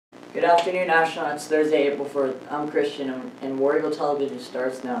Good afternoon, Ashland. It's Thursday, April 4th. I'm Christian, and War Eagle Television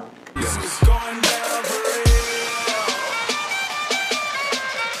starts now.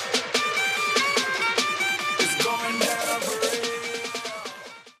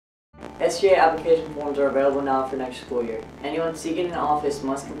 SGA application forms are available now for next school year. Anyone seeking an office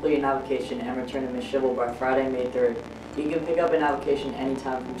must complete an application and return to Ms. Schibel by Friday, May 3rd. You can pick up an application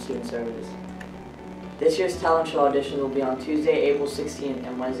anytime from Student Services. This year's talent show auditions will be on Tuesday, April 16th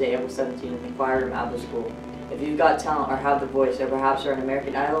and Wednesday, April 17th in the choir room at the school. If you've got talent or have the voice or perhaps are an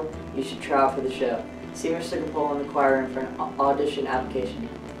American Idol, you should try out for the show. See Mr. Capola in the choir room for an audition application.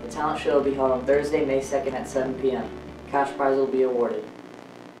 The talent show will be held on Thursday, May 2nd at 7 p.m. Cash prize will be awarded.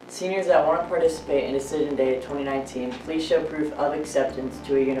 Seniors that want to participate in Decision Day 2019, please show proof of acceptance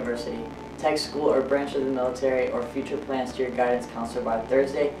to a university. Text school or branch of the military or future plans to your guidance counselor by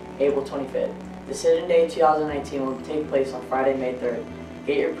Thursday, April 25th. Decision Day 2019 will take place on Friday, May 3rd.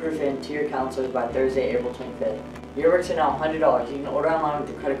 Get your proof in to your counselors by Thursday, April 25th. Your works are now $100. You can order online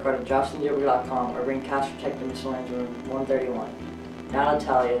with the credit card at joshlynjoker.com or bring cash or check to Ms. Williams' room 131. Now to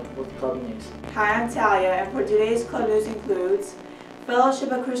Talia with Club News. Hi, I'm Talia, and for today's Club News includes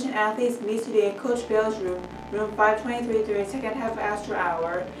Fellowship of Christian Athletes meets today in Coach Bale's room, room 523 during second half Astro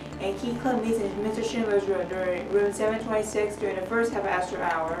Hour, and Key Club meets in Mr. Schindler's room during room 726 during the first half Astro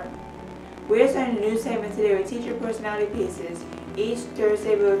Hour. We are starting a new segment today with teacher personality pieces. Each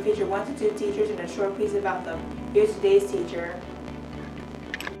Thursday we will feature 1 to 2 teachers and a short piece about them. Here's today's teacher.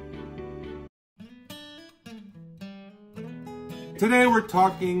 Today we're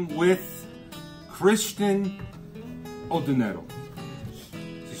talking with Christian Odinero,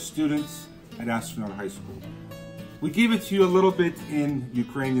 student at Astronaut High School. We give it to you a little bit in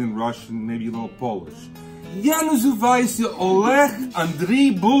Ukrainian, Russian, maybe a little Polish. Я называюся Олег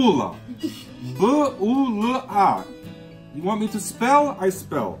Андрій Була. B-U-L-A. You want me to spell? I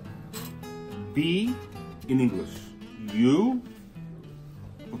spell. B in English. U.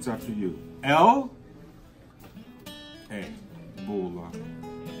 What's after U? L. A. Bula.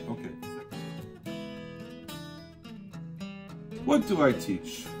 Okay. What do I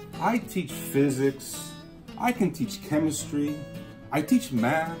teach? I teach physics. I can teach chemistry. I teach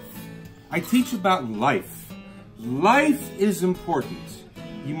math. I teach about life. Life is important.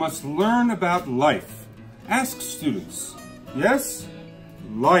 You must learn about life. Ask students. Yes?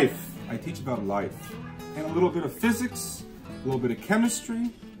 Life. I teach about life. And a little bit of physics, a little bit of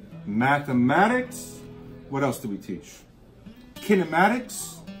chemistry, mathematics. What else do we teach?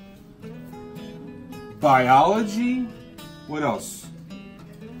 Kinematics, biology. What else?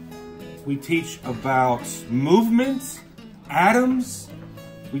 We teach about movement, atoms.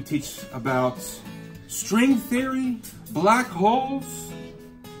 We teach about string theory, black holes.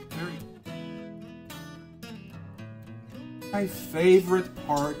 My favorite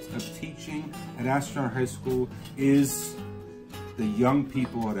part of teaching at Astronaut High School is the young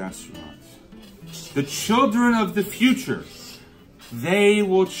people at Astronaut. The children of the future. They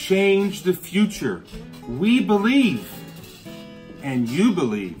will change the future. We believe, and you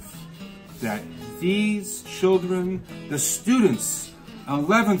believe, that these children, the students,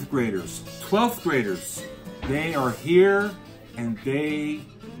 11th graders, 12th graders, they are here and they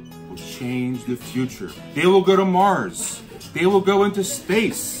will change the future. They will go to Mars. They will go into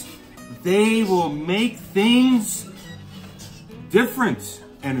space. They will make things different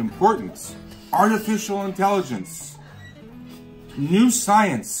and important. Artificial intelligence, new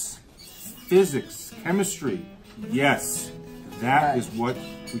science, physics, chemistry. Yes, that is what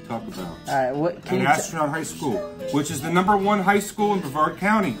we talk about at Astronaut High School, which is the #1 high school in Brevard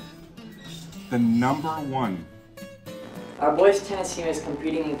County. The #1. Our boys tennis team is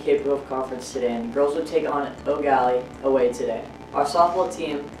competing in Cape Grove Conference today, and girls will take on Eau Gallie away today. Our softball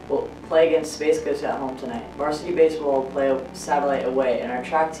team will play against Space Coast at home tonight. Varsity baseball will play Satellite away, and our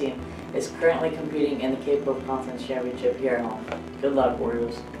track team is currently competing in the Cape Grove Conference Championship here at home. Good luck,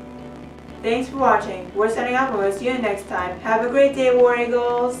 Warriors. Thanks for watching. We're signing off and we'll see you next time. Have a great day, War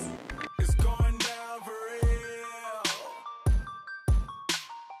Eagles! It's going down for real.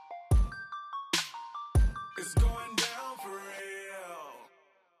 It's going